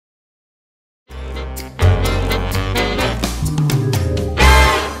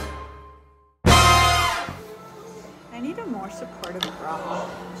supportive bra.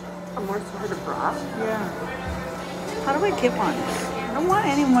 A more supportive bra? Yeah. How do I get one? I don't want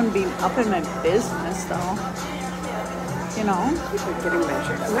anyone being up in my business, though. You know? People are getting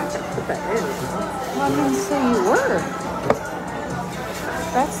measured. I'm not going to put that in. Well, I'm going to say you were.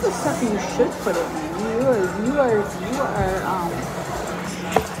 That's the stuff you should put it in.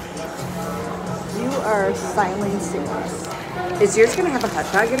 You are silencing us. Is yours going to have a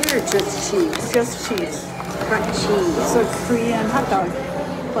hot dog in it or just cheese? Just cheese. Cruncheese. It's a Korean hot dog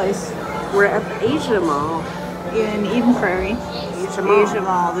place. We're at the Asian Mall. In Eden Prairie. Asian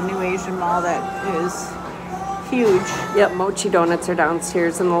Mall. The new Asian Mall that is huge. Yep, Mochi Donuts are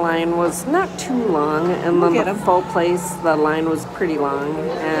downstairs, and the line was not too long. And then the Pho place, the line was pretty long.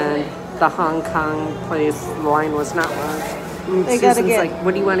 And the Hong Kong place, the line was not long. And Susan's like,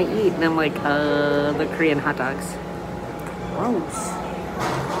 what do you want to eat? And I'm like, the Korean hot dogs. Gross.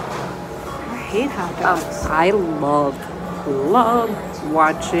 I hate hot dogs. I love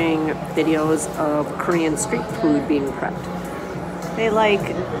watching videos of Korean street food being prepped. They like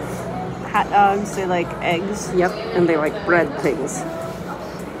hot dogs, they like eggs. Yep, and they like bread things.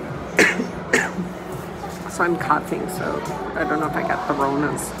 So I'm coughing, so I don't know if I got the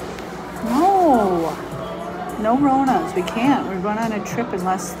Ronas. No Ronas, we can't. We're going on a trip in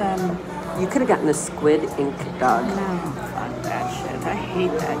less than... You could have gotten a squid ink dog. No, fuck that shit. I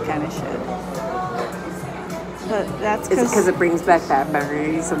hate that kind of shit. But that's because it brings back bad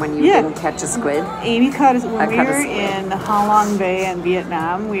memories of when you didn't catch a squid. Amy caught us when we were in Ha Long Bay in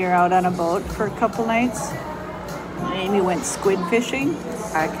Vietnam. We were out on a boat for a couple nights. Amy went squid fishing.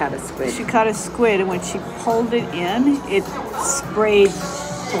 I caught a squid. She caught a squid, and when she pulled it in, it sprayed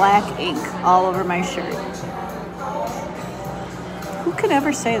black ink all over my shirt. Who could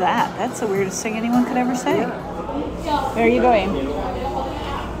ever say that? That's the weirdest thing anyone could ever say. Yeah. Where are you going?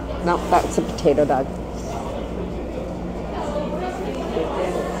 No, that's a potato dog.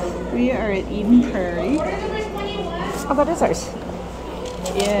 We are at Eden Prairie. Oh, that is ours.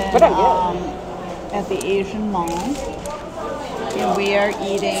 What at the Asian Mall. And we are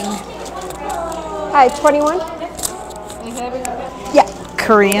eating... Hi, 21? Yeah.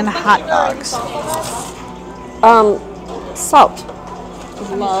 Korean hot dogs. Salt.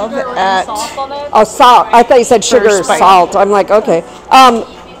 Love at... Oh, salt. I thought you said sugar or salt. I'm like, okay.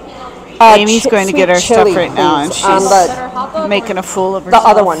 Amy's going to get our stuff right now, and she's making a fool of herself. The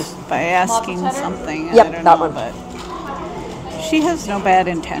other one. By asking something. Yep, I don't that know, one. But she has no bad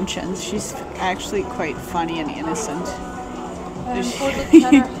intentions. She's actually quite funny and innocent. It's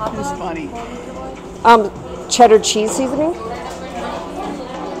funny. Cheddar cheese seasoning?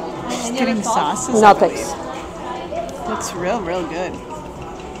 She's getting sauces. No, thanks. Looks real good.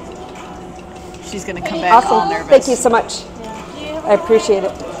 She's going to come back all nervous. Thank you so much. I appreciate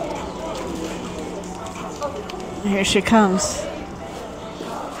it. Here she comes.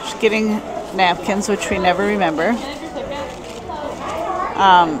 She's getting napkins, which we never remember.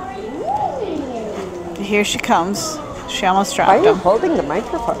 Here she comes. She almost dropped them. Why are you holding the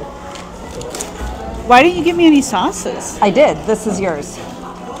microphone? Why didn't you give me any sauces? I did. This is yours.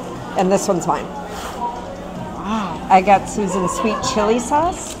 And this one's mine. Wow. I got Susan's sweet chili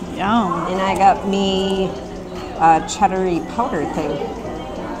sauce. Yum. And I got me a cheddar-y powder thing.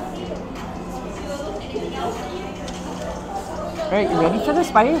 All right, you ready for this?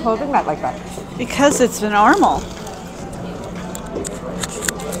 Why are you holding that like that? Because it's normal.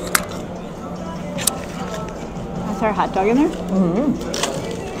 That's our hot dog in there?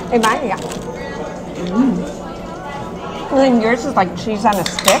 Mm-hmm. And mine, yeah. And then yours is like cheese on a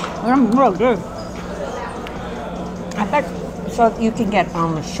stick. Real good. I thought, so you can get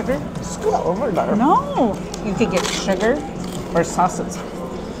sugar. Scoot over there. No. You could get sugar or sauces.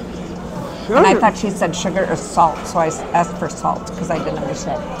 Sugar. And I thought she said sugar or salt, so I asked for salt because I didn't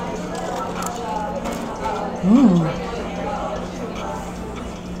understand.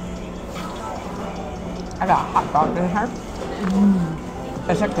 I got a hot dog in here.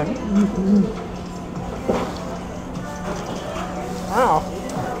 Is that good? Wow.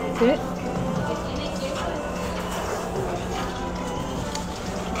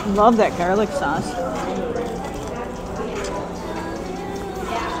 Love that garlic sauce.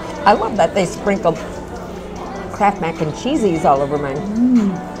 I love that they sprinkled Kraft mac and cheesies all over mine.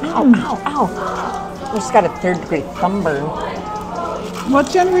 Ow, ow, ow. I just got a 3rd degree thumb burn.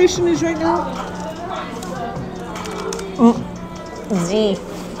 What generation is right now? Z.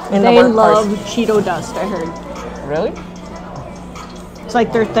 They love Cheeto dust, I heard. Really? It's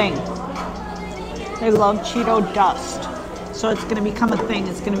like their thing. They love Cheeto dust. So it's going to become a thing.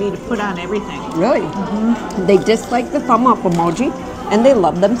 It's going to be to put on everything. Really? Mm-hmm. They dislike the thumb up emoji, and they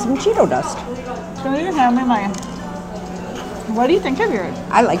love them some Cheeto dust. So you hand me mine. What do you think of yours?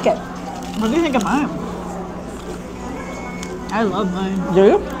 I like it. What do you think of mine? I love mine. Do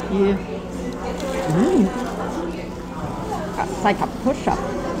you? Yeah. It's like a push-up.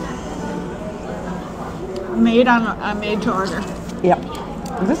 Made to order. Yep.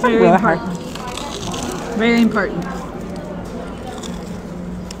 This is Very really important. hard. Very important.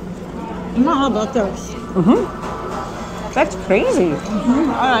 I'm not all about those. That's crazy.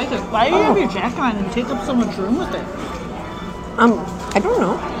 I like it. Why do you have your jacket on and take up so much room with it? I don't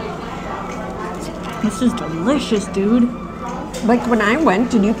know. This is delicious, dude. Like when I went,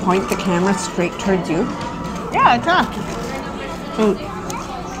 did you point the camera straight towards you? Yeah, it's up.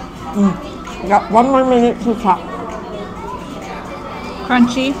 Got 1 more minute to talk.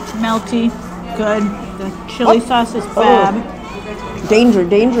 Crunchy, melty, good. The chili sauce is fab. Danger,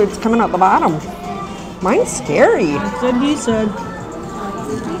 danger, it's coming out the bottom. Mine's scary. That's what he said.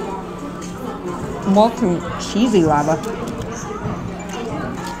 Molten cheesy lava.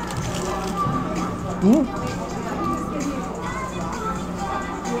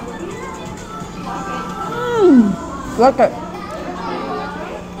 Look at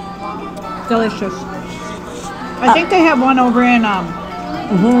Delicious. I think they have one over in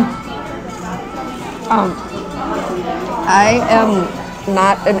I am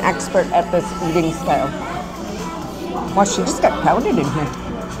not an expert at this eating style. Well, she just got pounded in here.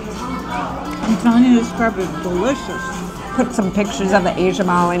 I'm telling you, this crab is delicious. Put some pictures of the Asia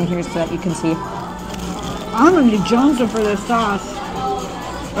Mall in here so that you can see. I'm gonna be jonesing for this sauce.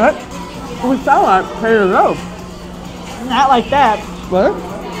 What? We saw it. Prairie Road. Not like that. What?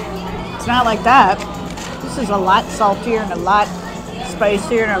 It's not like that. This is a lot saltier and a lot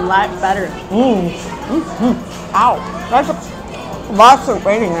spicier and a lot better. Ow. That's a lawsuit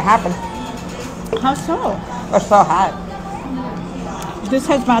waiting to happen. How so? It's so hot. This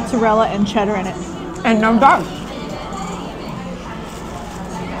has mozzarella and cheddar in it. And no dogs.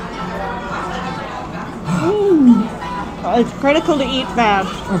 It's critical to eat fast.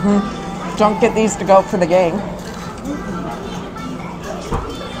 Don't get these to go for the gang.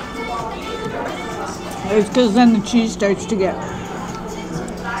 It's because then the cheese starts to get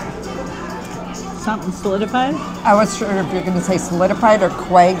something solidified. I was sure if you're going to say solidified or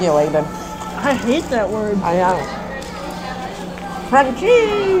coagulated. I hate that word. I know.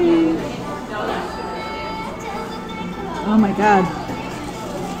 Cruncheese! Oh my god.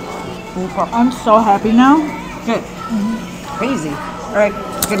 Okay. I'm so happy now. Good. Crazy. All right,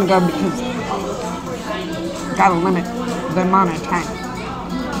 gonna go because gotta limit the amount of time.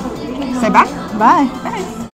 Say bye. Bye. Bye.